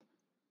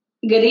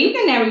Good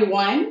evening,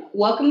 everyone.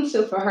 Welcome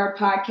to For Her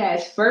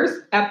Podcast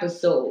first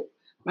episode.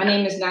 My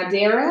name is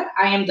Nadira.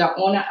 I am the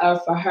owner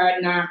of For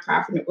Her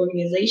nonprofit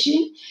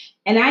organization,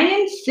 and I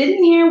am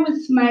sitting here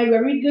with my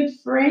very good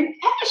friend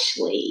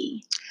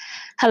Ashley.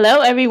 Hello,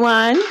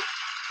 everyone.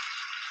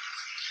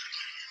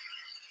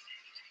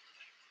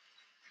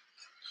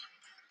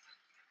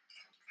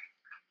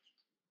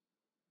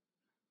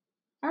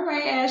 All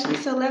right, Ashley.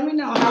 So let me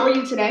know, how are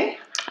you today?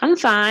 I'm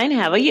fine.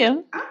 How are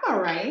you? I'm all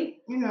right.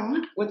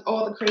 With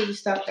all the crazy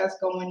stuff that's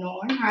going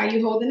on, how are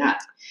you holding up?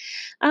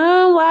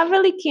 Well, I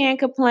really can't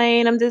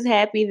complain. I'm just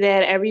happy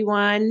that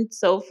everyone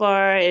so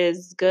far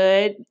is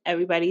good.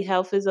 Everybody's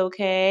health is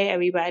okay.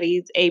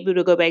 Everybody's able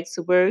to go back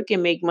to work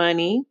and make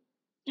money.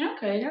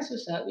 Okay, that's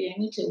what's up. Yeah,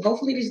 me too.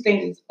 Hopefully, this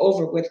thing is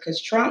over with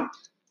because Trump.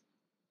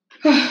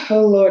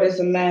 Oh Lord, it's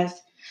a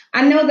mess.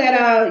 I know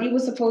that you were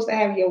supposed to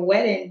have your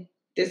wedding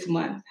this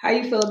month. How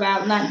you feel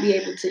about not be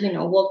able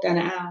to, walk down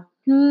the aisle?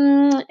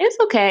 It's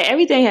okay.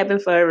 Everything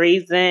happened for a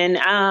reason.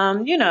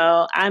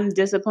 I'm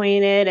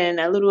disappointed and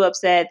a little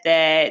upset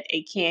that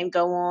it can't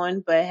go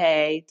on. But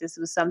hey, this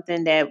was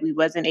something that we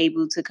wasn't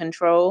able to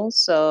control.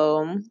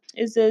 So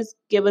it's just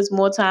give us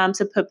more time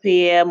to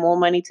prepare, more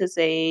money to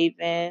save,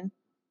 and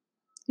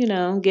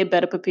get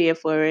better prepared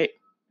for it.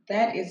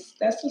 That's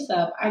what's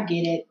up. I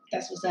get it.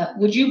 That's what's up.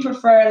 Would you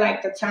prefer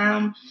like the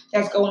time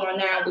that's going on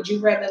now? Would you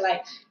rather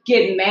like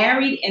get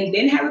married and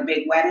then have a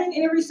big wedding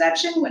and a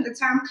reception when the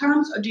time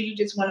comes, or do you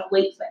just want to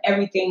wait for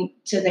everything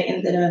to the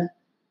end of the?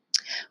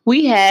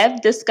 We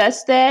have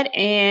discussed that,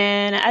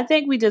 and I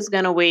think we're just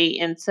gonna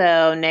wait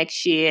until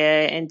next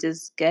year and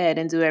just go ahead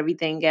and do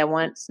everything at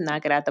once,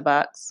 knock it out the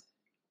box.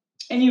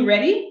 And you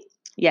ready?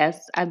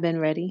 Yes, I've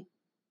been ready.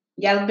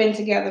 Y'all been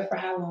together for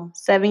how long?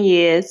 7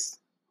 years.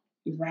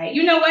 Right.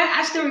 You know what?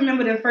 I still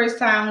remember the first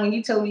time when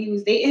you told me you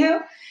was dating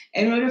him.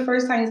 And remember the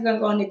first time he was gonna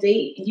go on a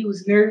date and you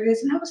was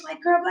nervous and I was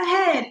like, girl, go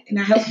ahead. And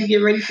I helped you get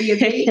ready for your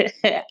date.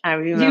 I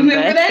remember. You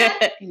remember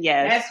that?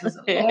 Yes. That was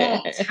a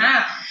long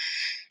time.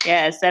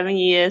 Yeah, 7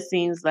 years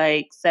seems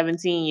like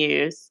 17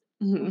 years.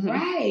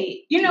 Right.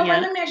 You know what? Yeah.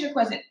 Let me ask you a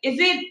question. Is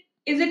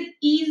it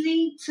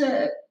easy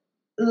to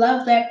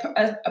love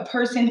a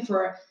person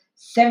for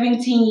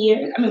 17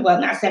 years? I mean,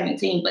 well, not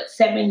 17, but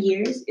 7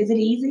 years. Is it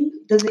easy?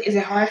 Is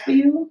it hard for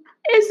you?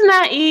 It's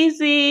not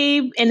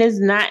easy and it's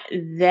not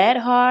that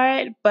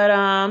hard, but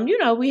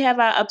we have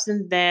our ups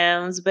and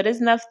downs, but it's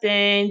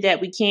nothing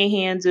that we can't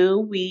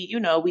handle. We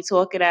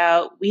talk it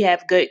out. We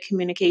have good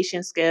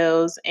communication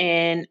skills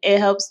and it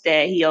helps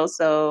that he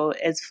also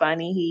is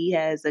funny. He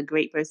has a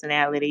great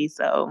personality,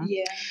 so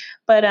Yeah.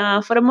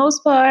 But for the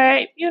most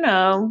part,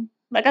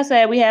 like I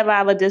said, we have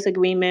our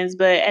disagreements,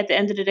 but at the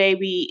end of the day,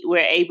 we're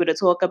able to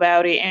talk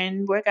about it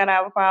and work out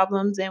our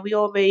problems, and we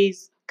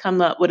always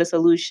come up with a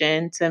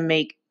solution to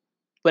make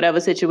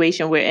whatever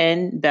situation we're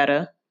in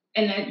better.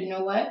 And that, you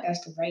know what? That's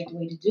the right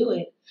way to do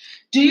it.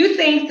 Do you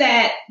think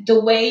that the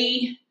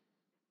way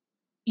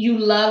you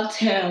loved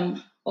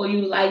him or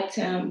you liked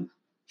him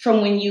from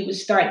when you would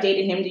start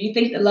dating him, do you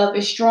think the love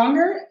is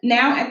stronger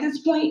now at this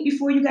point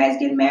before you guys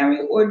get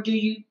married, or do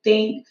you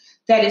think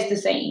that it's the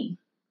same?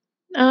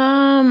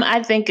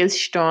 I think it's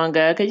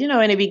stronger because in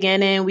the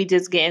beginning we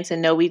just getting to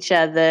know each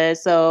other.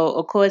 So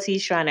of course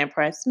he's trying to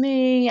impress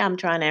me. I'm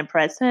trying to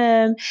impress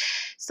him.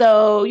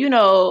 So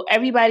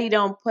everybody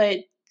don't put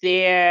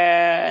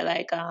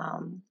their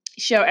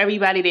show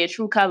everybody their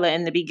true color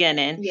in the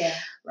beginning. Yeah. Right.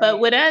 But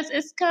with us,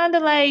 it's kind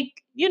of like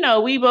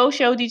we both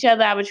showed each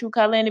other our true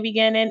color in the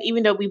beginning,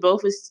 even though we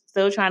both was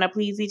still trying to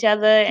please each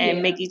other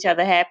and make each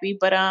other happy.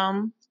 But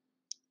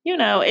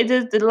it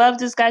just the love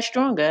just got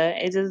stronger.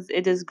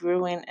 It just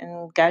grew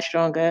and got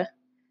stronger.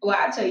 Well,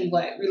 I tell you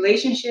what,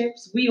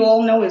 relationships, we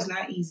all know is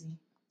not easy.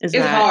 It's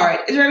not. hard.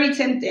 It's very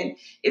tempting.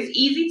 It's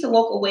easy to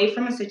walk away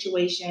from a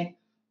situation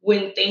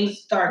when things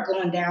start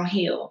going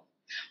downhill.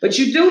 But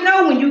you do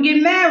know when you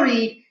get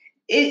married,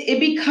 it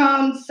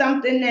becomes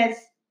something that's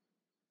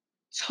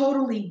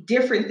totally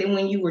different than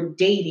when you were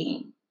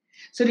dating.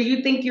 So do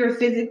you think you're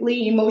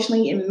physically,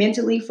 emotionally, and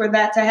mentally for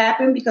that to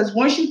happen? Because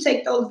once you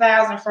take those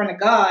vows in front of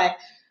God,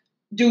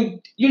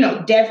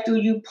 death do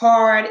you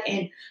part,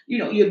 and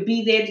you'll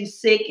be there through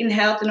sick and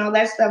health and all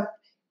that stuff.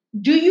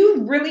 Do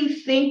you really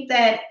think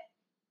that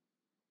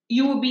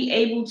you will be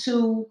able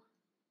to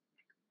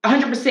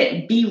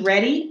 100% be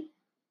ready?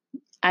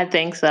 I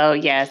think so.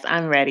 Yes,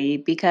 I'm ready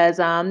because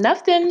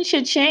nothing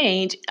should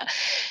change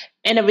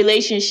in a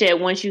relationship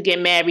once you get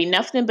married.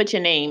 Nothing but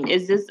your name.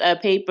 Is this a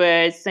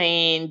paper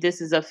saying this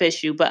is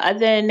official? But other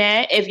than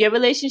that, if your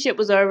relationship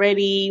was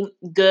already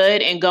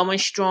good and going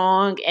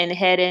strong and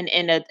heading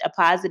in a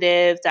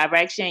positive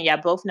direction, y'all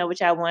both know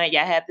what y'all want.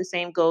 Y'all have the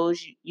same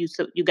goals. You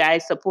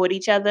guys support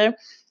each other.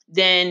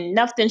 Then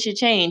nothing should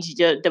change.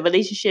 The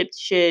relationship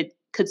should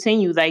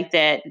continue like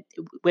that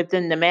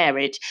within the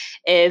marriage.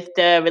 If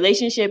the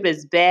relationship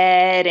is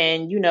bad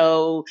and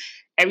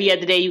every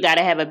other day you got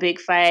to have a big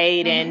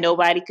fight and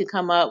nobody could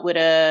come up with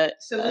a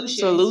solution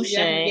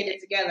solution, so you have to get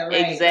it together,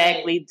 right?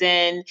 Exactly. Right.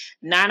 Then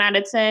 9 out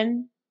of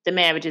 10 the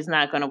marriage is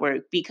not going to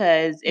work.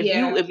 Because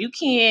Yeah. if you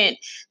can't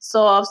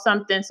solve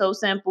something so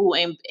simple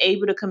and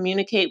able to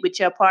communicate with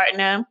your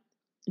partner,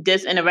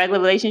 just in a regular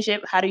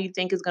relationship, how do you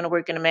think it's going to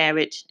work in a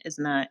marriage? It's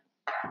not.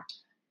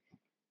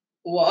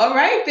 Well, all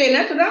right then.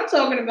 That's what I'm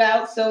talking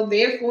about. So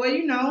therefore,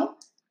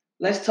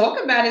 let's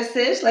talk about it,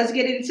 sis. Let's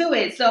get into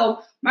it.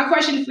 So my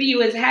question for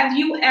you is: have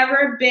you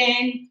ever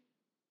been,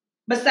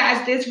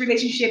 besides this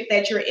relationship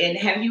that you're in,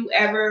 have you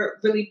ever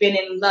really been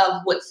in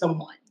love with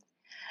someone?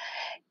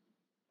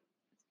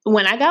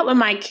 When I got with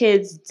my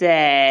kid's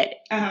dad,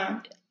 Uh-huh.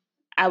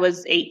 I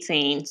was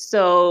 18.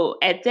 So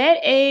at that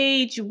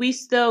age, we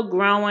still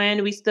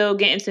growing. We still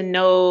getting to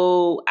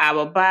know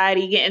our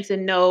body, getting to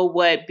know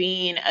what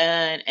being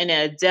an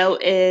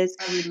adult is.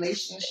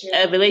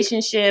 A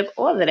relationship,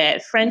 all of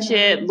that.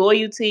 Friendship,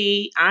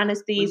 loyalty,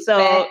 honesty.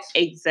 Respect, so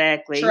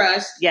exactly.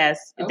 Trust.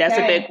 Yes, that's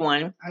a big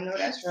one. I know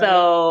that's right.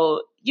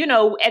 So,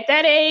 at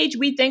that age,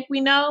 we think we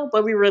know,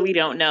 but we really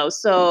don't know.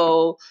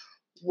 So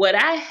what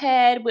I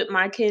had with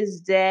my kid's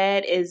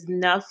dad is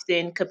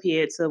nothing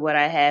compared to what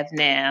I have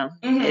now.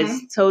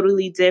 It's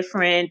totally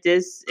different.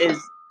 This is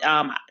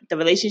the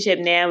relationship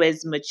now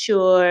is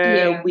mature.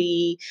 Yeah.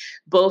 We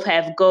both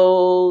have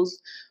goals.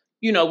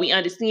 We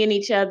understand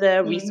each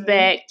other,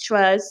 respect,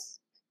 trust.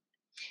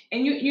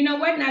 And you know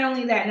what? Not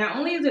only that, not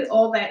only is it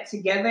all that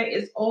together,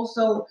 it's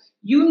also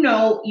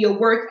your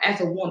worth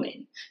as a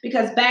woman.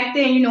 Because back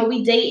then,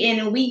 we dating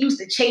and we used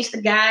to chase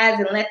the guys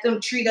and let them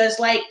treat us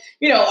like,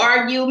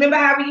 argue. Remember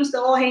how we used to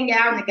all hang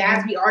out and the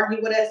guys be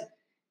arguing with us?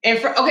 And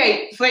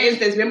for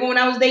instance, remember when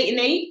I was dating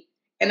Nate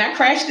and I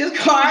crashed his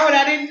car when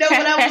I didn't know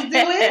what I was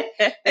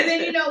doing? And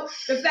then,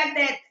 the fact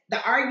that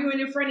the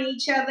arguing in front of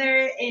each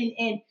other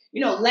and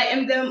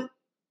letting them,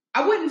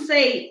 I wouldn't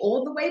say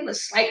all the way, but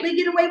slightly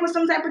get away with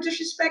some type of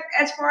disrespect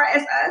as far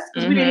as us,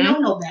 because we didn't know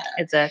no better.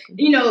 Exactly.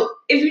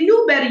 If you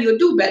knew better, you'll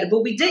do better,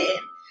 but we didn't.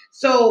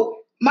 So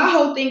my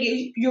whole thing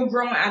is you're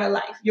growing out of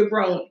life. You're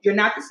grown. You're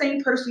not the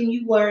same person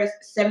you were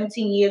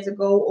 17 years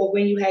ago or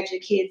when you had your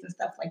kids and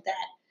stuff like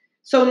that.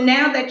 So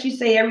now that you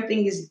say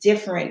everything is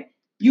different,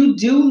 you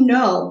do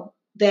know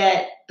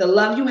that the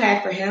love you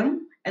have for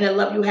him and the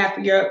love you have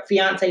for your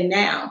fiance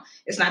now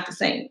is not the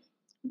same.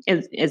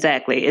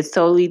 Exactly. It's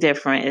totally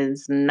different.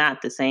 It's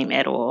not the same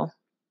at all.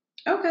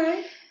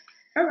 Okay.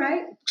 All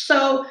right.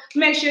 So let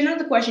me ask you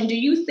another question. Do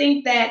you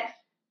think that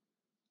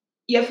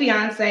your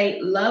fiance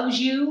loves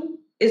you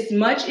as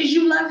much as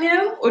you love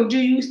him? Or do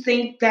you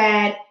think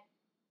that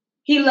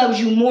he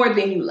loves you more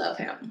than you love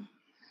him?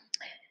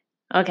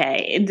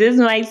 Okay. This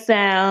might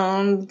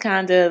sound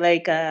kind of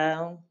like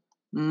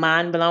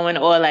mind blowing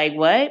or like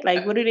what?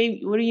 Like what do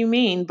you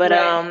mean? But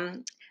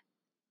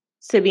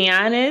to be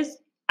honest,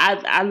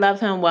 I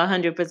love him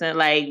 100%,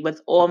 like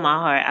with all my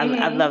heart.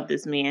 I love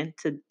this man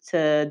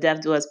to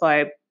death do us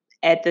part.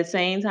 At the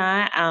same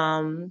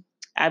time,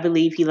 I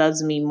believe he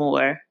loves me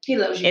more. He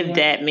loves you if more.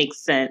 That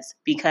makes sense,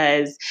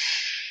 because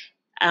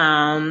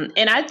and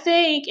I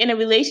think in a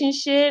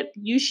relationship,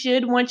 you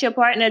should want your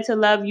partner to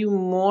love you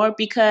more,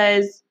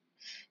 because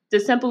the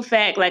simple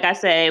fact, like I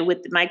said, with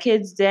my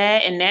kid's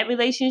dad in that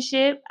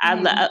relationship,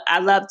 I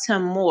loved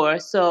him more.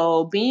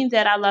 So being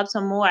that I loved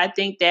him more, I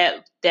think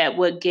that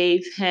what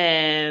gave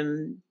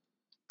him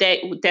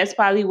that's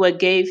probably what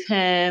gave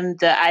him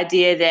the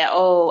idea that,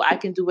 oh, I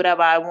can do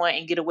whatever I want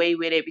and get away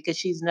with it because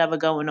she's never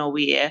going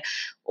nowhere,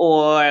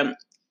 or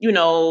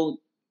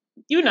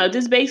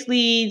just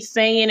basically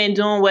saying and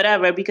doing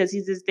whatever because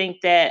he just think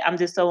that I'm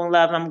just so in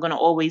love, I'm gonna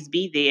always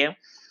be there.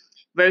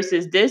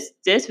 Versus this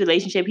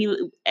relationship,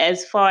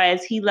 as far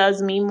as he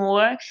loves me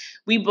more,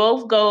 we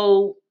both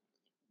go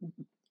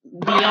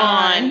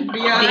beyond,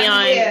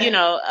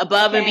 yeah.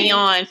 Above and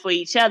beyond for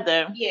each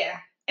other. Yeah.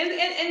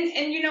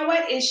 And you know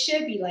what? It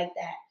should be like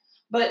that.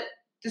 But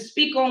to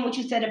speak on what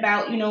you said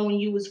about, when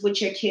you was with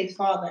your kid's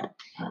father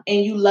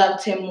and you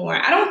loved him more.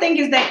 I don't think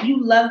it's that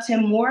you loved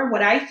him more.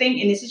 What I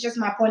think, and this is just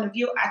my point of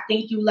view, I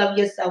think you love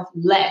yourself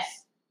less.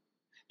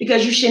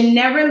 Because you should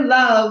never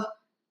love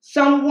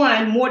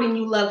someone more than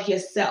you love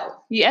yourself.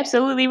 You're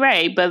absolutely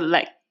right. But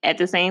like at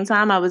the same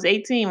time, I was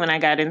 18 when I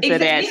got into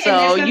that.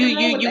 So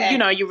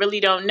you really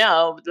don't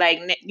know. Like,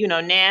 now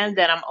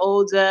that I'm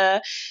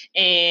older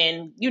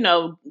and,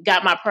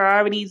 got my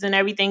priorities and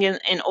everything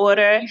in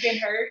order. You've been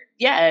hurt.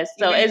 Yes.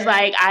 So it's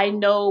like, I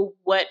know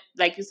what,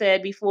 like you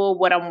said before,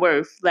 what I'm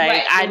worth.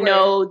 Like, I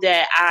know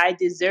that I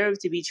deserve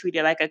to be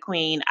treated like a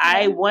queen. Yeah.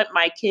 I want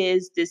my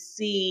kids to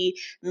see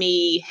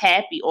me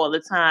happy all the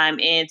time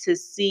and to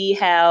see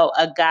how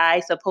a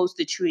guy's supposed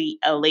to treat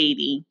a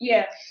lady.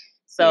 Yeah.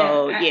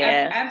 So,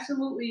 I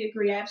absolutely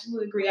agree. I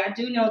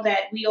do know that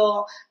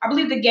I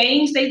believe the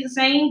game stays the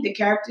same. The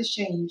characters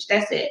change.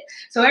 That's it.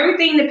 So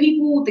everything the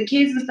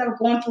kids and stuff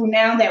going through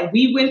now that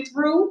we went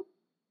through,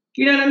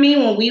 you know what I mean?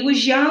 When we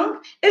was young,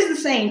 it's the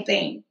same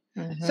thing.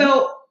 Mm-hmm.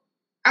 So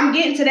I'm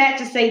getting to that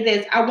to say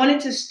this. I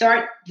wanted to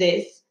start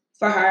this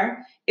for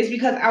her. It's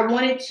because I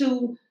wanted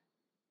to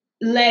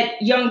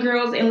let young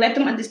girls and let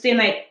them understand,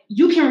 like,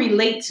 you can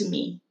relate to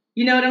me.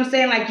 You know what I'm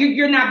saying? Like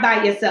you're not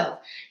by yourself.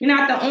 You're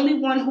not the only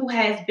one who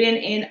has been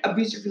in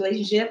abusive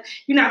relationship.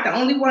 You're not the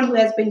only one who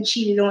has been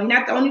cheated on. You're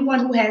not the only one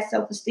who has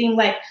self-esteem.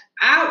 Like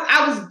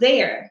I was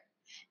there.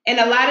 And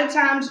a lot of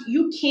times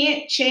you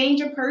can't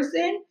change a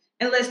person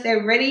unless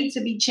they're ready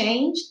to be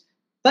changed.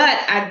 But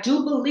I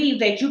do believe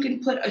that you can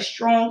put a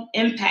strong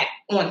impact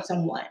on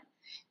someone.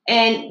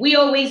 And we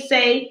always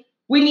say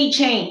we need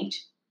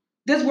change.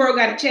 This world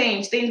got to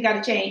change. Things got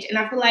to change. And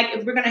I feel like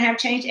if we're going to have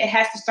change, it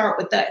has to start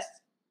with us.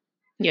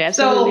 You're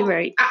absolutely so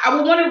right. I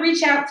would want to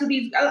reach out to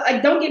these.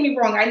 Like, don't get me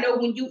wrong. I know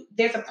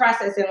there's a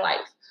process in life.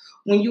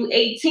 When you're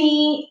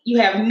 18, you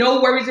have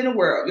no worries in the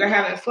world. You're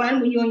having fun.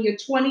 When you're in your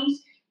 20s,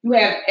 you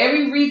have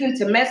every reason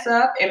to mess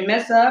up and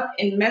mess up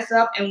and mess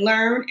up and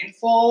learn and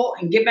fall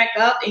and get back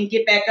up and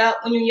get back up.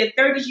 When you're in your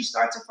 30s, you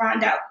start to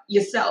find out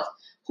yourself,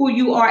 who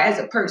you are as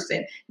a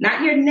person.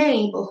 Not your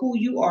name, but who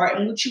you are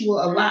and what you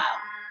will allow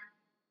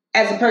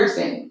as a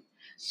person.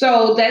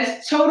 So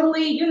that's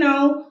totally,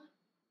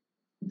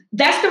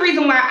 that's the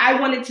reason why I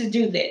wanted to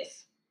do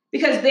this.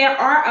 Because there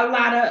are a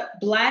lot of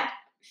Black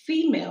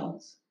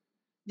females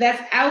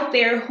that's out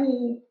there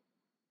who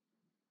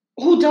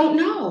don't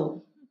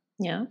know.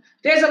 Yeah.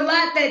 There's a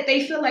lot that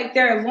they feel like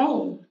they're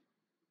alone.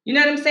 You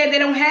know what I'm saying? They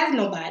don't have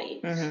nobody.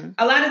 Mm-hmm.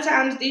 A lot of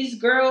times these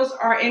girls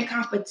are in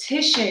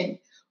competition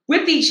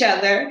with each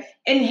other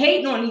and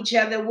hating on each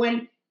other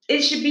when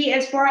it should be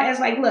as far as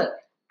like, look,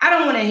 I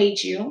don't want to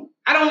hate you.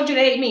 I don't want you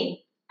to hate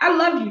me. I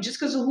love you just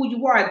because of who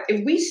you are.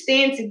 If we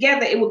stand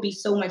together, it would be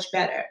so much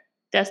better.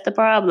 That's the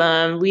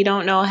problem. We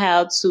don't know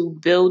how to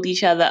build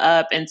each other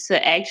up and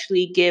to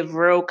actually give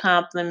real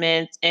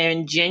compliments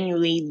and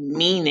genuinely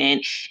mean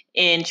it,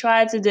 and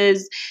try to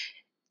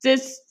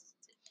just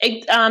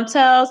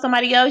tell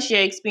somebody else your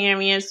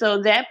experience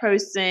so that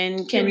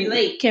person can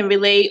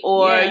relate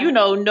or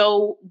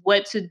know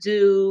what to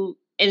do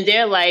in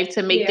their life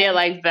to make their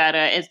life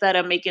better, instead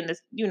of making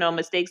this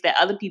mistakes that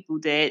other people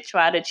did.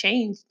 Try to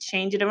change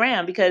it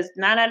around, because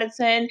 9 out of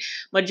 10,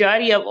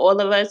 majority of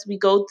all of us, we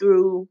go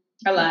through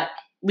a lot,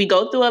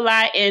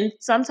 and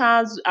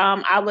sometimes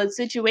our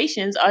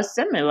situations are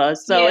similar.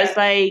 So it's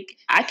like,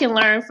 I can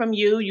learn from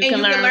you, you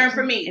can learn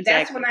from me. Exactly.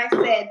 That's when I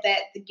said that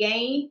the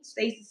game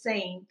stays the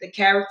same, the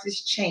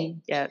characters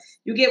change. Yes.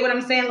 You get what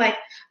I'm saying? Like,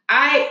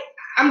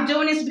 I'm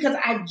doing this because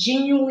I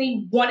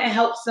genuinely want to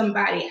help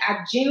somebody.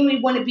 I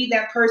genuinely want to be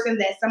that person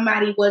that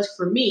somebody was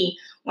for me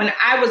when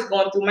I was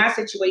going through my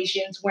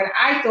situations, when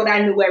I thought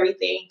I knew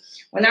everything,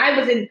 when I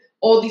was in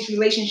all these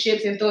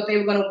relationships and thought they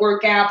were going to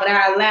work out, but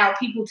I allowed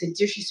people to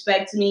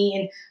disrespect me.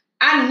 And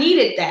I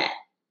needed that.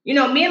 Me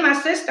and my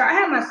sister, I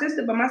had my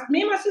sister, but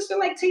me and my sister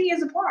like 10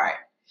 years apart.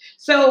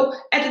 So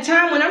at the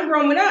time when I'm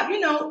growing up,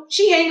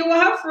 she hanging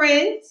with her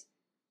friends.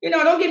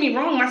 Don't get me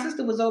wrong. My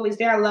sister was always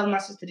there. I love my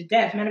sister to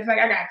death. Matter of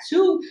fact, I got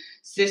 2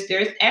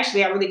 sisters.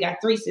 Actually, I really got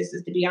 3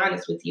 sisters, to be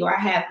honest with you. I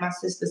have my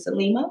sister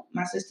Salima,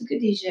 my sister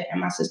Khadijah, and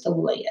my sister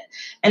Walaya.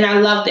 And I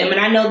love them. And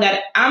I know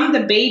that I'm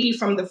the baby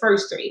from the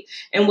first 3,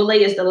 and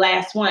Walaya is the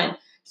last one.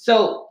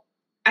 So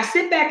I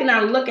sit back and I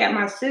look at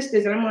my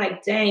sisters, and I'm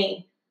like,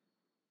 dang,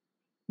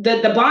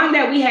 the bond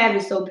that we have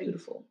is so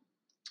beautiful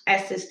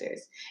as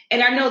sisters.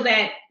 And I know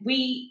that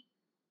we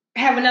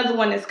have another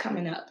one that's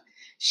coming up.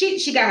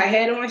 She got her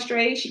head on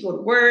straight. She go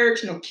to work.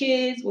 She no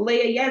kids.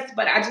 Walaya, yes.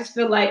 But I just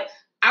feel like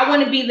I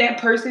want to be that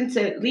person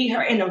to lead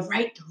her in the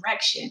right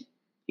direction.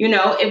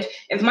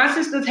 If my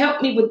sisters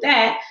help me with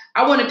that,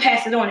 I want to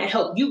pass it on and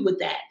help you with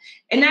that.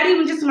 And not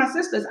even just my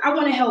sisters. I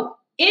want to help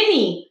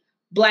any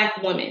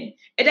Black woman.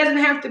 It doesn't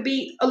have to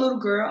be a little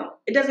girl.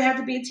 It doesn't have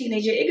to be a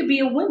teenager. It could be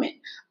a woman,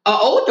 an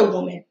older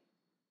woman.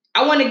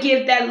 I want to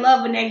give that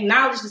love and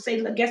acknowledge to say,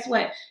 look, guess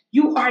what?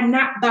 You are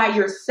not by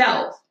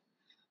yourself.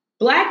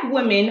 Black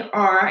women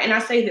are, and I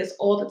say this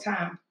all the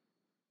time,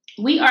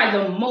 we are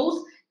the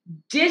most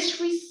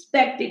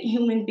disrespected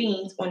human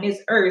beings on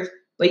this earth,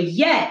 but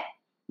yet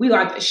we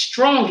are the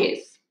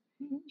strongest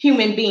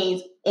human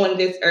beings on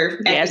this earth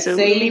at the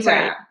same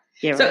time. Right.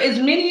 Yeah, so as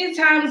many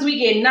times we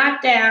get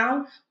knocked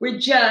down, we're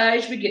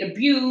judged, we get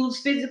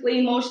abused physically,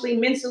 emotionally,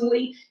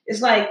 mentally.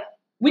 It's like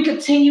we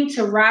continue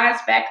to rise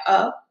back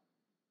up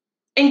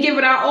and give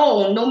it our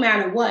all, no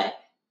matter what.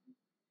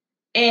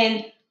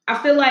 And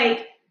I feel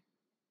like,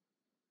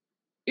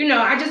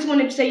 I just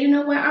wanted to say, you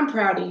know what? I'm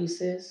proud of you,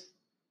 sis.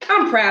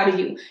 I'm proud of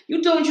you.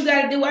 You doing what you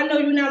got to do. I know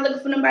you're not looking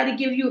for nobody to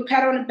give you a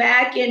pat on the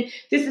back, and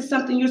this is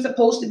something you're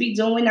supposed to be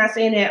doing. Not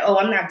saying that, oh,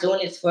 I'm not doing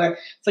this for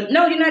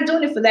no, you're not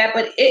doing it for that.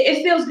 But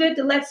it feels good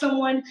to let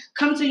someone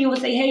come to you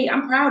and say, hey,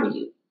 I'm proud of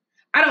you.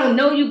 I don't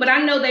know you, but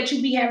I know that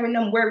you be having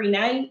them worry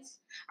nights.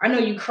 I know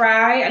you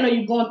cry. I know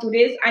you're going through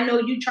this. I know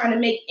you trying to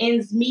make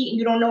ends meet and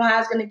you don't know how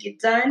it's going to get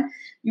done.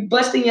 You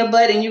busting your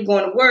butt and you're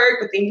going to work,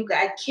 but then you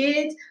got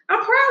kids.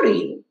 I'm proud of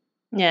you.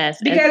 Yes.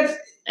 Because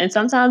and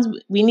sometimes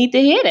we need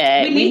to hear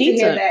that. We need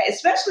to hear that,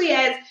 especially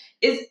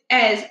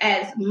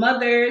as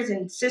mothers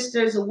and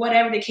sisters or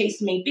whatever the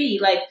case may be.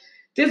 Like,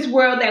 this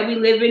world that we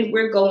live in,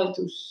 we're going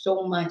through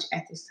so much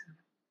at this time.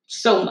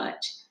 So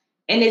much.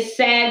 And it's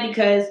sad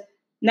because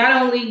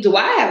not only do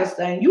I have a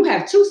son, you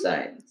have 2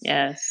 sons.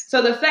 Yes.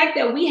 So the fact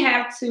that we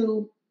have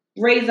to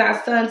raise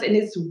our sons in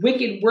this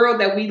wicked world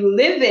that we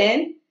live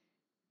in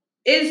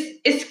is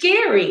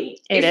scary.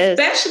 It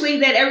Especially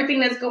is. that everything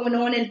that's going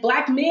on, and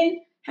black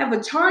men have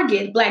a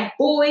target. Black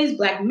boys,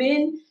 black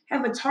men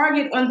have a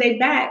target on their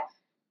back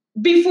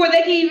before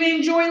they can even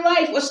enjoy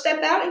life or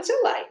step out into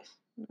life.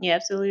 You're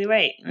absolutely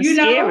right. It's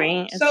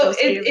scary. It's So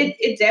scary.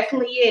 it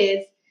definitely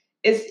is.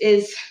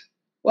 Is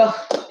well,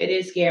 it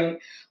is scary.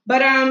 But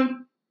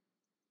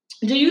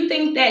do you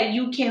think that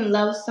you can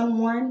love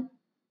someone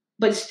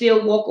but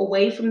still walk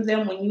away from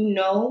them when you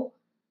know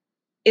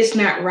it's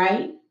not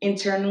right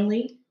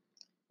internally?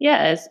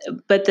 Yes,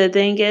 but the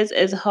thing is,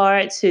 it's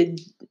hard to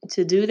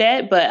do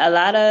that. But a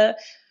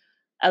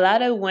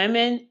lot of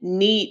women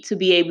need to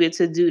be able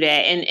to do that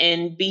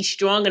and be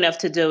strong enough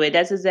to do it.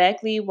 That's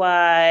exactly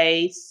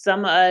why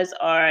some of us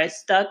are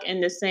stuck in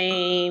the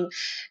same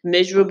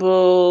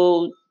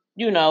miserable,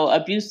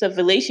 abusive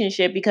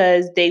relationship,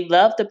 because they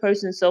love the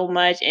person so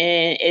much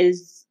and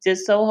it's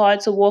just so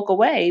hard to walk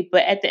away.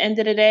 But at the end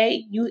of the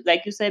day, you,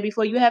 like you said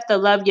before, you have to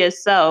love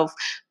yourself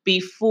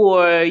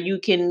before you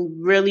can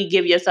really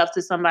give yourself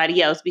to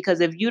somebody else. Because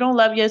if you don't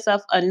love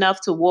yourself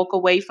enough to walk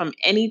away from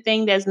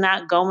anything that's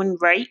not going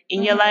right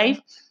in your life,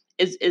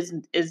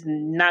 is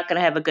not going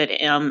to have a good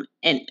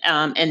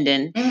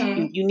ending.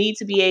 You need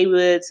to be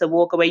able to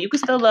walk away. You can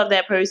still love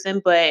that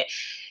person, but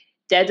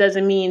that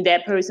doesn't mean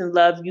that person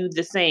love you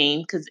the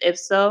same. Because if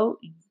so,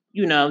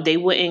 they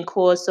wouldn't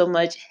cause so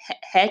much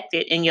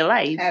hectic in your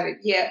life.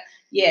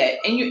 Yeah,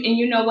 and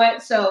you know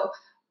what? So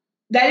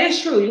that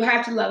is true. You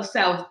have to love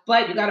self,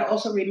 but you got to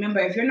also remember,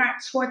 if you're not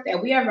taught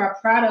that, we are a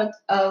product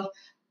of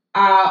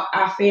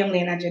our family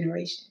and our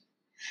generation.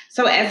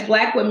 So as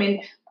black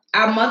women,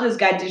 our mothers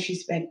got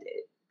disrespected.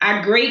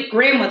 Our great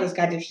grandmothers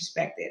got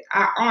disrespected.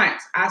 Our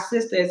aunts, our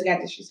sisters got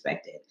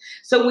disrespected.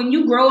 So when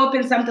you grow up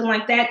in something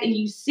like that and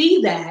you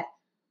see that,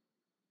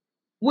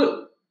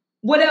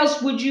 what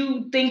else would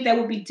you think that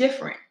would be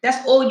different?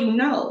 That's all you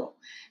know.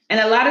 And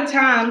a lot of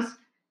times,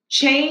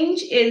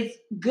 change is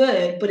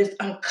good, but it's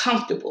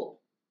uncomfortable.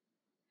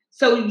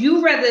 So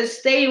you rather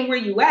stay in where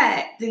you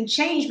at than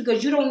change,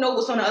 because you don't know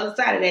what's on the other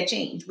side of that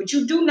change. But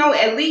you do know,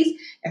 at least,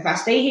 if I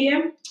stay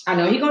here, I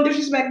know he gonna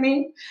disrespect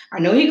me. I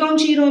know he gonna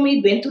cheat on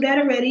me. Been through that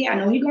already. I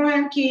know he gonna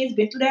have kids.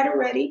 Been through that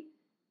already.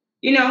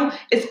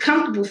 It's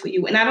comfortable for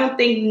you. And I don't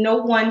think no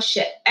one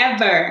should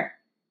ever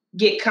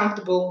get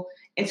comfortable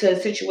into a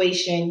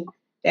situation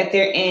that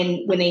they're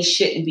in when they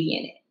shouldn't be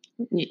in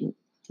it.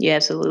 You're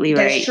absolutely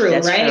right. That's true,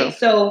 That's right? True.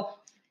 So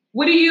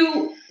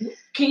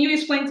can you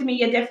explain to me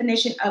your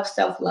definition of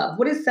self-love?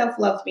 What does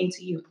self-love mean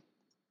to you?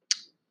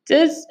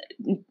 Does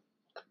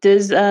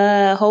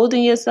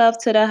holding yourself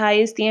to the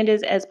highest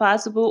standards as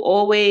possible,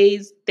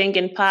 always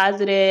thinking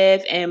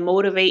positive and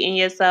motivating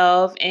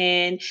yourself,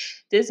 and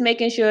just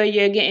making sure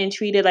you're getting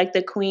treated like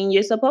the queen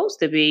you're supposed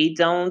to be.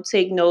 Don't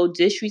take no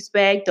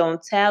disrespect.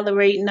 Don't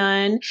tolerate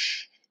none.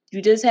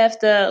 You just have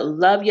to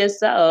love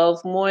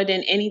yourself more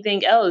than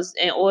anything else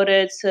in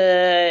order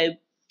to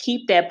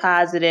keep that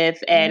positive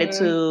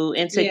attitude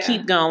and to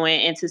keep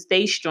going and to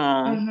stay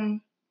strong.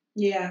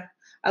 Yeah.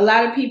 A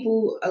lot of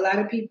people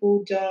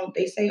don't,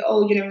 they say,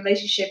 oh, you're in a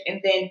relationship,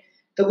 and then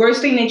the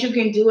worst thing that you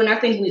can do, and I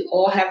think we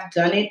all have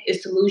done it,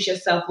 is to lose your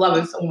self-love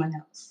in someone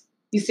else.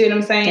 You see what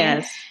I'm saying?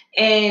 Yes.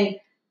 And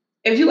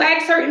if you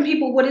ask certain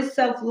people what is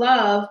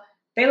self-love,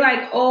 they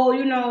like,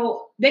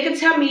 oh, they can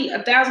tell me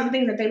 1,000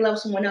 things that they love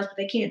someone else, but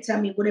they can't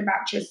tell me what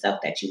about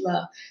yourself that you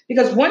love.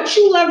 Because once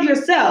you love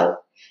yourself,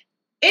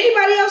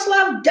 anybody else's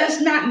love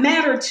does not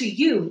matter to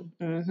you.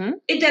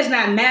 It does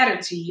not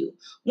matter to you.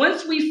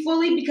 Once we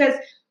fully, because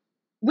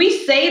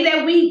we say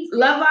that we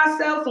love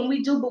ourselves, and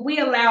we do, but we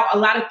allow a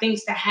lot of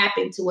things to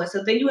happen to us.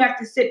 So then you have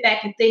to sit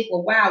back and think,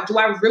 well, wow, do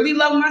I really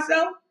love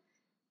myself?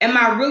 Am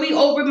I really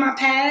over my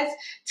past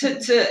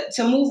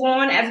to move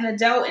on as an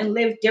adult and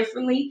live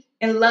differently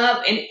and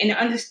love and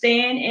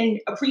understand and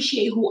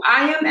appreciate who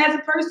I am as a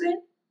person?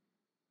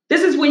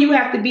 This is when you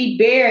have to be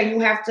bare, and you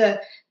have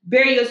to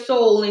bare your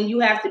soul, and you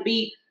have to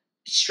be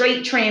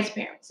straight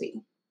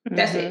transparency.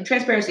 That's it.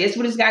 Transparency. That's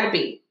what it's got to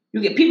be.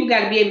 People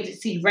got to be able to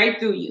see right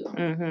through you,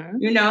 and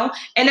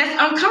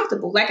that's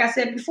uncomfortable. Like I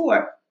said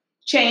before,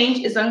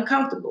 change is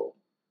uncomfortable.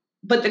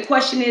 But the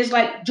question is,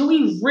 like, do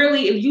we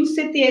really, if you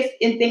sit there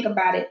and think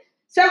about it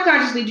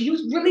self-consciously, do you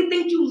really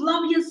think you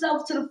love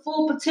yourself to the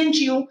full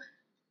potential,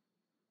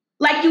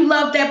 like you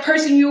love that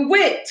person you're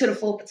with to the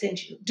full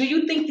potential? Do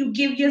you think you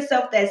give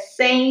yourself that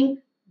same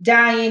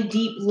dying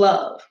deep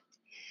love?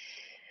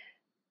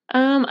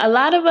 A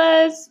lot of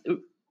us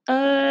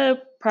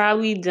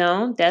probably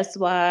don't. That's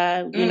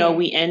why,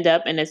 we end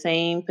up in the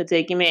same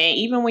predicament. And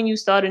even when you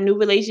start a new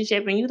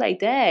relationship and you like,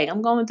 dang,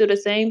 I'm going through the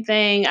same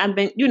thing I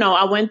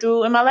went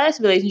through in my last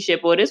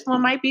relationship, or this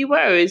one might be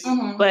worse.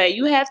 But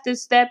you have to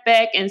step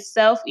back and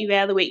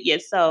self-evaluate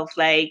yourself,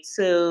 like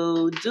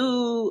to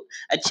do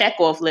a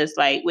check-off list.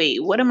 Like,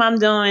 wait, what am I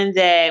doing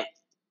that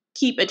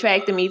keep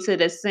attracting me to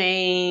the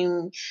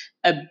same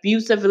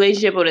abusive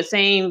relationship or the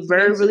same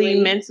verbally,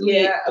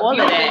 mentally, all of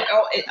that.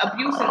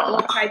 Abuse and all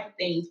type of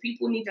things.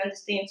 People need to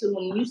understand too.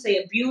 When you say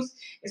abuse,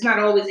 it's not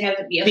always have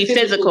to be a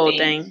physical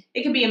thing.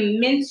 It could be a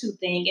mental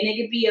thing, and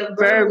it could be a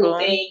verbal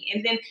thing.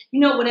 And then you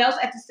know what else?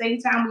 At the same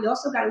time, we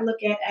also got to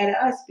look at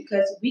us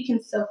because we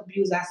can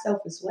self-abuse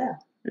ourselves as well.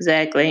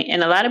 Exactly.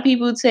 And a lot of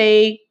people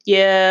take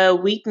your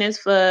kindness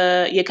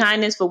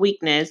for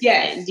weakness.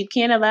 Yes. You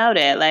can't allow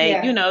that.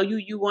 Like,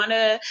 you want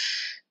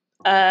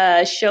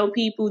to show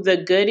people the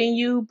good in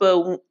you,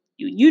 but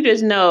you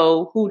just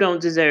know who don't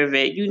deserve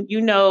it.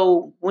 You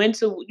know when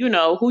to,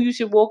 who you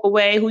should walk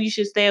away, who you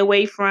should stay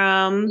away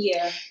from.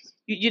 Yeah.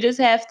 You just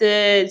have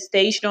to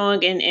stay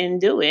strong and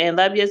do it and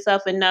love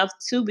yourself enough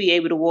to be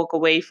able to walk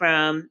away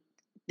from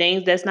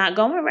things that's not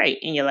going right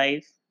in your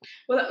life.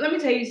 Well, let me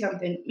tell you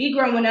something. Me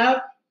growing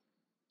up,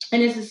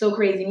 and this is so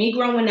crazy. Me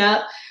growing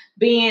up,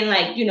 being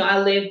like, I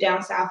lived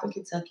down south in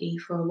Kentucky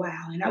for a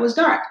while, and I was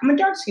dark. I'm a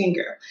dark-skinned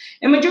girl.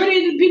 And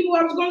majority of the people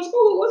I was going to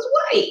school with was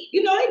white,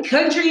 in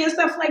country and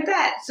stuff like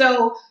that.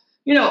 So,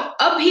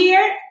 up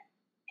here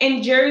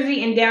in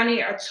Jersey and down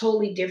here are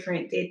totally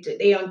different.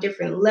 They on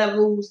different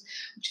levels,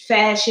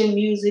 fashion,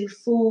 music,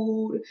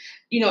 food,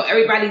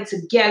 everybody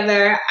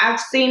together. I've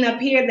seen up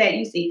here that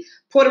you see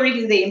Puerto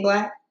Ricans dating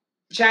black,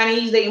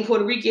 Chinese dating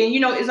Puerto Rican,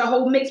 it's a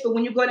whole mix, but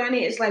when you go down there,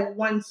 it's like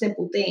one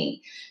simple thing.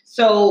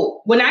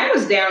 So when I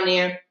was down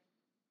there,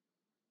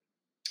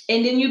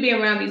 and then you be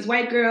around these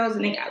white girls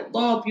and they got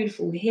long,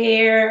 beautiful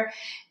hair,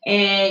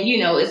 and,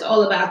 it's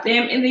all about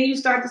them. And then you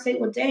start to say,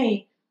 well,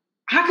 dang,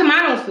 how come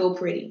I don't feel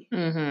pretty?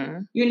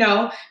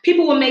 Mm-hmm.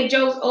 People will make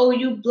jokes, oh,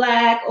 you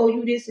black, oh,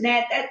 you this and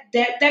that.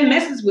 That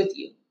messes with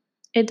you.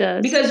 It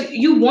does. Because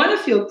you want to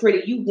feel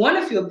pretty. You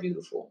want to feel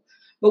beautiful.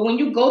 But when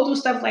you go through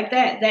stuff like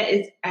that, that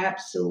is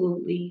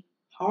absolutely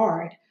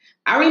hard.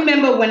 I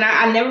remember when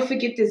I never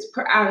forget this.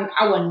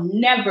 I will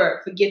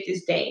never forget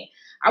this day.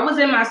 I was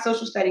in my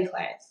social study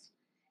class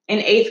in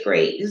 8th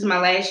grade. This is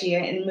my last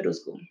year in middle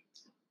school.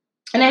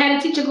 And I had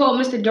a teacher called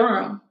Mr.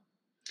 Durham.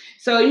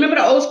 So you remember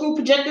the old school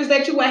projectors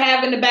that you would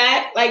have in the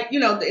back? Like,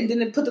 and then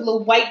they put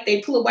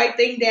they pull a white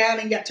thing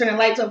down and turn the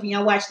lights off and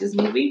y'all watch this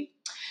movie.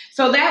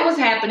 So that was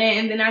happening.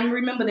 And then I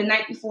remember the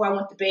night before I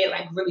went to bed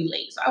like really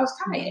late. So I was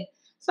tired.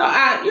 So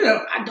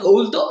I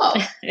dozed off.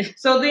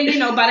 So then,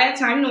 by that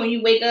time, when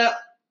you wake up,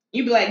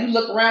 you be like, you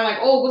look around like,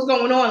 oh, what's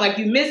going on? Like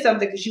you missed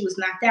something because you was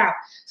knocked out.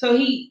 So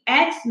he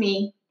asked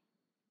me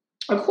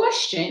a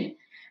question.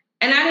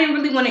 And I didn't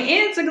really want to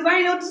answer because I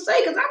didn't know what to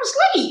say because I was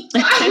asleep. So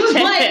I was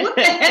like, what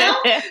the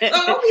hell?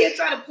 So I'm here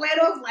trying to play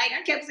it off. Like,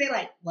 I kept saying,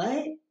 like,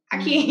 what? I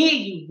can't hear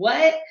you.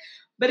 What?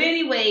 But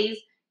anyways,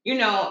 he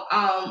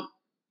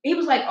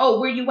was like, oh,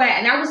 where you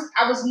at? And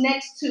I was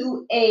next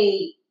to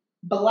a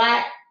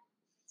black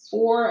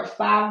 4 or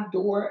 5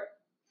 door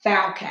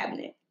file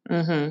cabinet.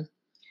 Mm-hmm.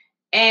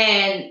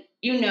 And,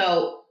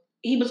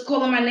 he was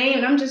calling my name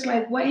and I'm just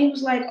like, what? He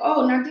was like,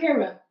 oh,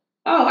 Nadira.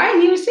 Oh, I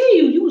didn't even see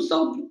you. You were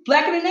so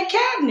blacker than that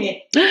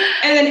cabinet.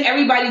 And then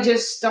everybody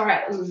just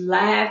started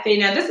laughing.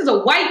 Now, this is a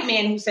white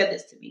man who said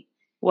this to me.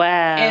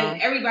 Wow. And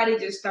everybody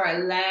just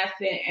started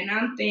laughing. And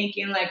I'm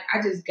thinking, like,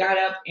 I just got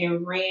up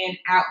and ran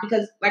out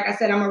because, like I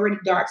said, I'm already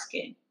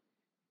dark-skinned.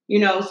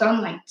 So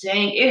I'm like,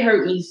 dang, it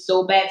hurt me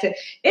so bad. It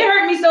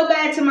hurt me so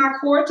bad to my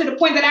core to the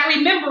point that I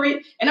remember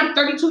it. And I'm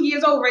 32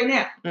 years old right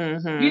now.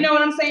 Mm-hmm. You know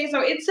what I'm saying? So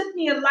it took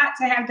me a lot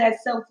to have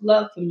that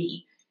self-love for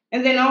me.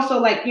 And then also,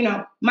 like,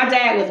 my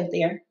dad wasn't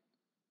there.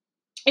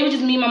 It was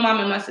just me, my mom,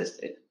 and my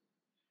sister.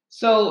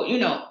 So,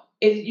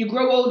 if you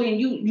grow older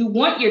and you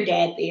want your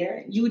dad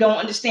there, you don't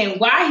understand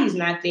why he's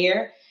not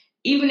there.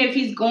 Even if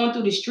he's going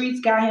through the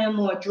streets, got him,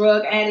 or a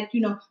drug addict,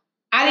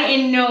 I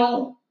didn't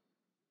know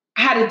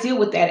how to deal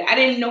with that. I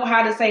didn't know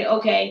how to say,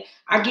 okay,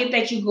 I get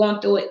that you're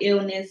going through an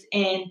illness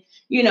and,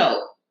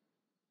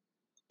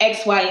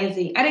 X, Y, and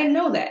Z. I didn't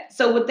know that.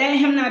 So with that,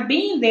 him not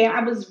being there,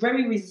 I was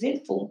very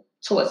resentful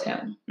towards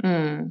him.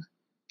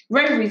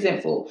 Very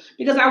resentful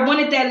because I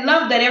wanted that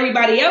love that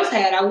everybody else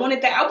had. I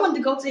wanted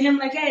to go to him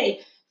like,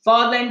 hey,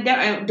 father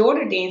and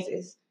daughter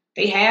dances.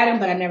 They had him,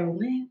 but I never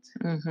went.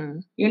 Mm-hmm.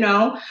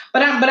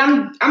 But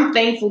I'm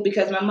thankful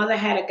because my mother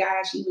had a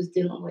guy she was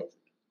dealing with.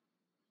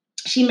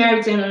 She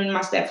married to him and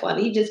my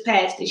stepfather. He just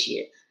passed this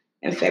year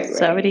in February.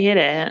 Sorry to hear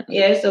that.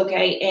 Yeah, it's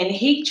okay. And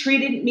he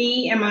treated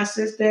me and my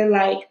sister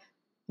like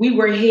we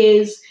were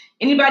his.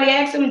 Anybody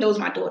asked him, those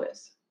my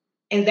daughters.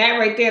 And that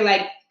right there,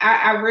 like,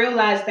 I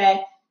realized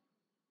that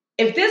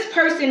if this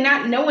person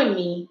not knowing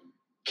me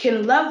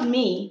can love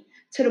me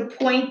to the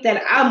point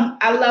that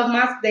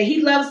that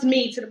he loves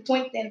me to the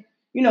point that,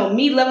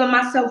 me loving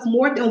myself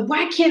more, then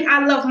why can't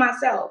I love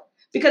myself?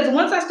 Because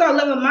once I start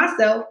loving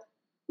myself,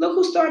 look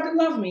who started to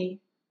love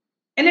me.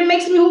 And it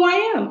makes me who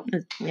I am.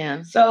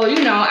 Yeah. So,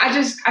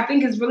 I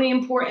think it's really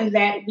important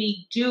that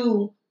we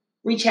do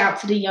reach out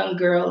to the young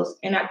girls.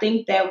 And I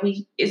think that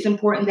it's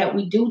important that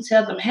we do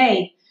tell them,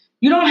 hey,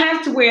 you don't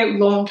have to wear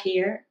long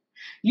hair.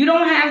 You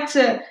don't have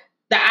to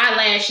the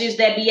eyelashes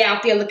that be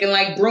out there looking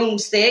like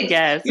broomsticks.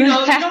 Yes. You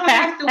know, you don't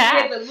have to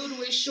wear the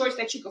littlest shorts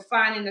that you can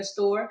find in the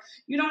store.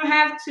 You don't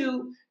have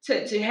to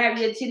have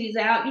your titties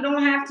out. You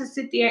don't have to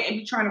sit there and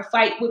be trying to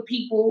fight with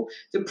people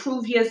to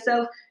prove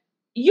yourself.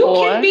 You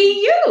can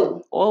be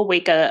you. Or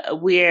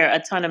wear a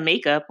ton of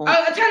makeup. A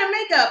ton of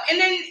makeup. And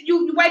then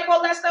you wipe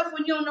all that stuff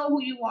when you don't know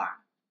who you are.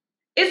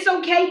 It's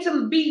okay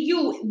to be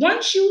you.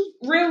 Once you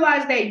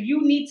realize that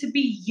you need to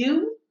be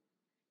you,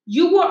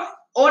 you will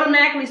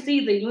automatically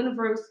see the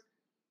universe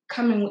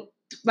coming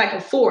like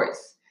a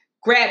force,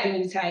 grabbing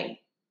you tight.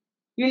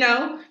 You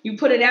know, you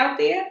put it out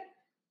there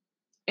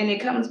and it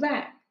comes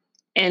back.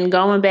 And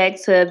going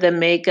back to the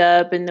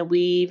makeup and the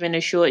weave and the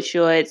short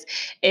shorts,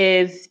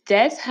 if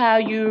that's how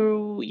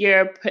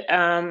if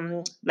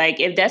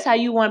that's how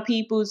you want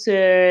people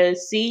to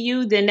see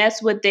you, then that's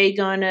how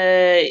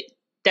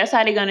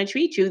they're gonna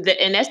treat you.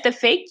 And that's the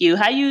fake you.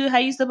 How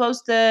you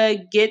supposed to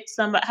get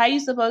somebody? How you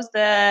supposed to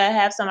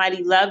have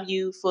somebody love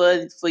you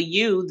for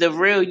you, the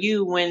real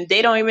you, when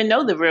they don't even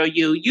know the real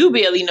you? You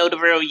barely know the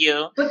real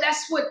you. But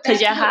that's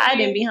because you're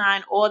hiding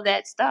behind all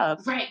that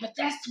stuff, right? But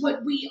that's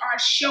what we are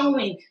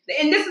showing,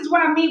 and this is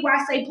what I mean when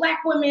I say Black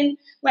women,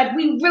 like,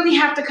 we really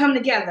have to come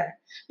together,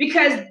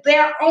 because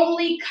they're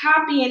only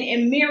copying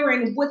and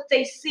mirroring what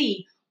they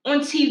see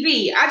on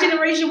TV. Our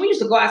generation, we used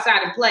to go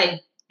outside and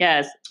play.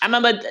 Yes, I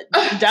remember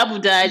Double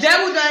Dutch,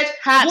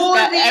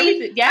 Hopscotch,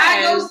 everything. Yes.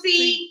 I go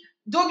see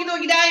Doggy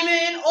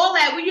Diamond, all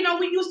that. We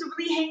used to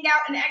really hang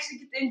out and actually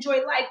get to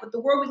enjoy life. But the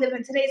world we live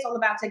in today is all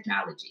about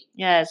technology.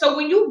 Yes. So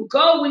if you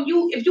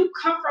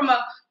come from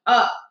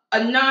a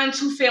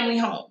non-two family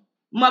home,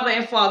 mother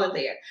and father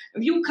there.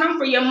 If you come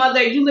from your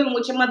mother, you living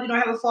with your mother, you don't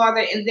have a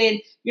father, and then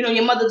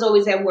your mother's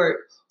always at work.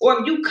 Or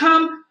if you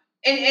come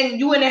and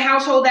you in a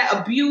household that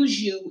abuse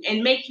you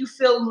and make you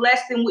feel less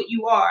than what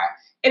you are.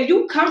 If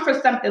you come for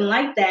something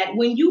like that,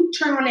 when you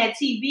turn on that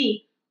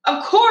TV,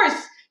 of course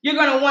you're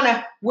going to want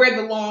to wear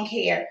the long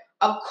hair.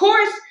 Of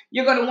course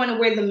you're going to want to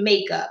wear the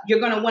makeup. You're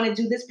going to want to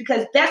do this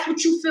because that's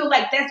what you feel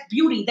like. That's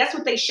beauty. That's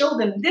what they show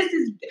them. This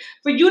is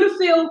for you to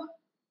feel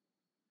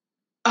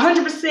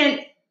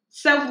 100%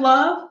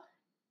 self-love.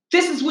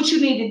 This is what you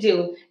need to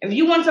do. If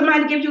you want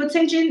somebody to give you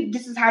attention,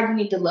 this is how you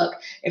need to look.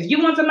 If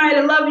you want somebody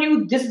to love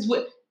you, this is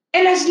what.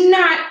 And it's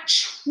not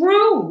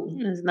true.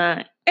 It's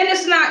not. And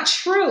it's not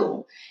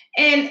true.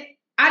 And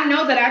I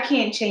know that I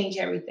can't change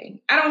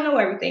everything. I don't know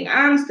everything.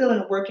 I'm still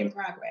in a work in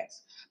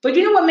progress. But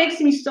you know what makes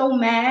me so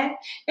mad?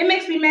 It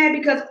makes me mad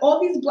because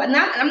all these I'm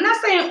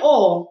not saying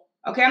all,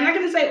 okay? I'm not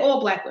going to say all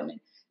Black women.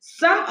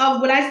 Some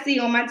of what I see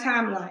on my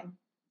timeline,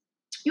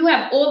 you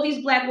have all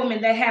these Black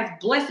women that have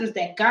blessings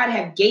that God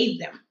have gave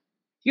them.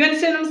 You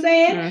understand what I'm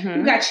saying? Mm-hmm.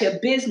 You got your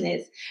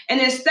business. And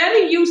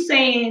instead of you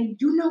saying,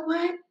 you know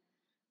what?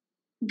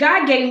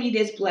 God gave me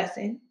this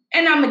blessing,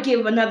 and I'm going to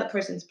give another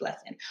person's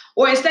blessing.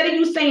 Or instead of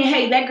you saying,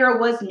 hey, that girl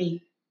was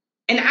me,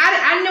 and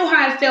I know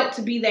how it felt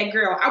to be that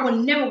girl. I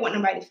would never want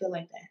nobody to feel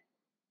like that.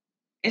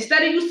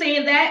 Instead of you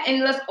saying that,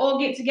 and let's all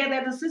get together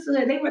as a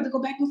sisterhood, they'd rather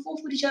go back and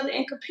forth with each other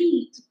and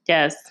compete.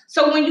 Yes.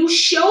 So when you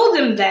show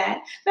them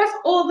that, that's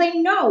all they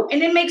know.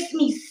 And it makes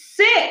me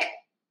sick.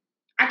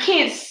 I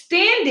can't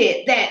stand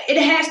it that it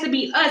has to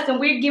be us, and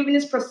we're giving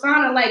this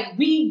persona like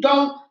we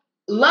don't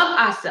love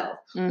ourselves.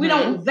 Mm-hmm. We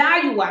don't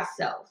value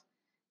ourselves.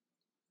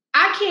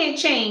 I can't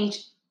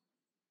change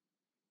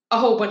a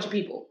whole bunch of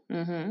people.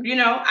 Mm-hmm.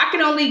 I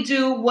can only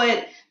do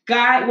what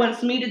God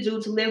wants me to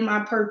do to live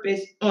my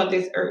purpose on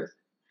this earth.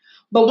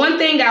 But one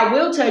thing I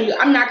will tell you,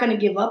 I'm not going to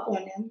give up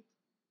on them.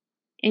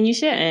 And you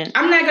shouldn't.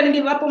 I'm not going to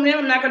give up on them.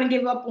 I'm not going to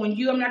give up on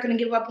you. I'm not going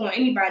to give up on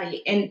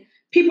anybody. And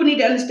people need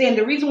to understand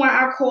the reason why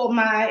I called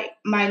my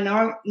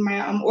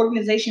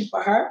organization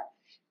For Her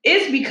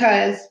is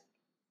because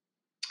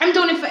I'm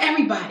doing it for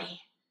everybody.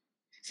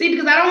 See,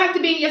 because I don't have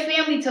to be in your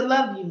family to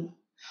love you.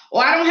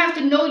 Or I don't have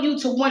to know you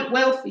to want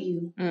well for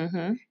you.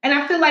 Mm-hmm. And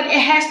I feel like it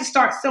has to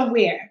start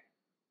somewhere.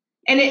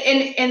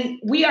 And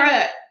we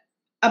are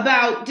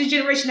about this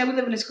generation that we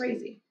live in is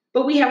crazy.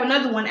 But we have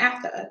another one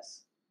after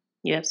us.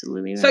 You're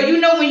absolutely right. So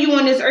when you're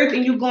on this earth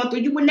and you're going through,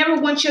 you would never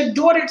want your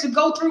daughter to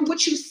go through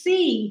what you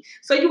see.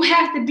 So you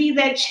have to be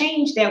that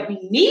change that we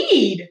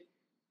need.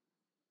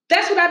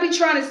 That's what I be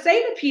trying to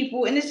say to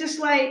people. And it's just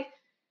like,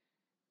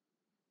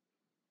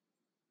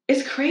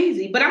 it's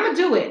crazy. But I'm going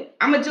to do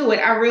it.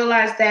 I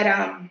realized that,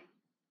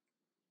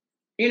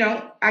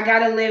 I got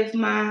to live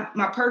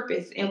my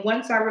purpose. And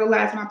once I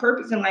realized my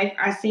purpose in life,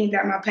 I seen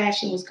that my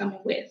passion was coming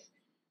with.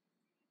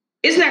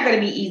 It's not going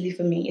to be easy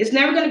for me. It's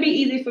never going to be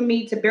easy for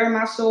me to bare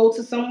my soul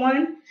to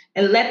someone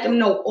and let them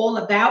know all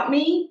about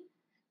me.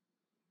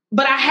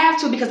 But I have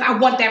to because I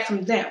want that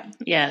from them.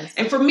 Yes.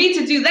 And for me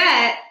to do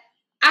that,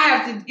 I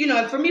have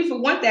to, for me to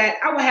want that,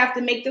 I would have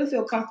to make them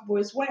feel comfortable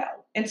as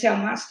well and tell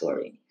my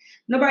story.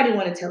 Nobody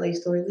want to tell a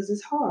story because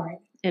it's hard.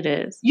 It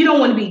is. You don't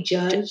want to be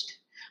judged.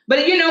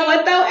 But you know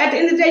what, though? At the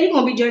end of the day, you're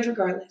going to be judged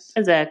regardless.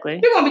 Exactly.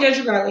 You're going to be judged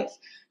regardless.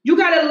 You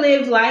got to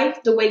live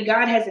life the way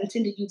God has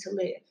intended you to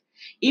live.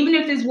 Even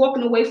if it's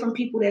walking away from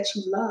people that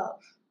you love.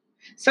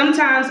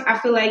 Sometimes I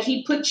feel like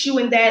he puts you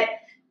in that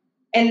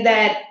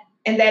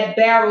and that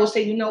barrel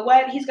say, you know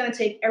what? He's going to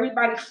take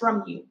everybody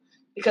from you.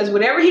 Because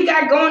whatever he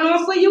got going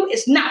on for you,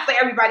 it's not for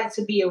everybody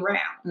to be around.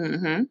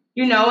 Mm-hmm.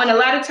 You know, and a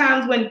lot of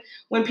times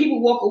when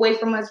people walk away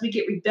from us, we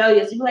get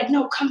rebellious. We're like,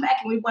 no, come back,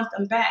 and we want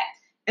them back.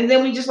 And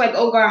then we just like,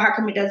 oh God, how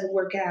come it doesn't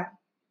work out?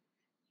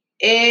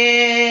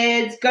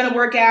 It's going to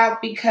work out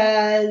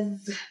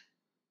because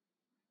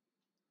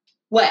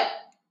what?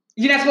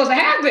 You're not supposed to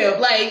have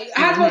them. Like,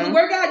 how it's supposed to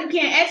work out? You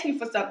can't ask me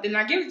for something and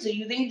I give it to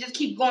you. Then you just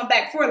keep going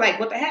back for it. Like,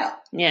 what the hell?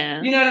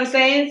 Yeah. You know what I'm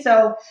saying?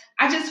 So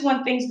I just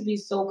want things to be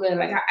so good.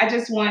 Like, I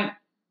just want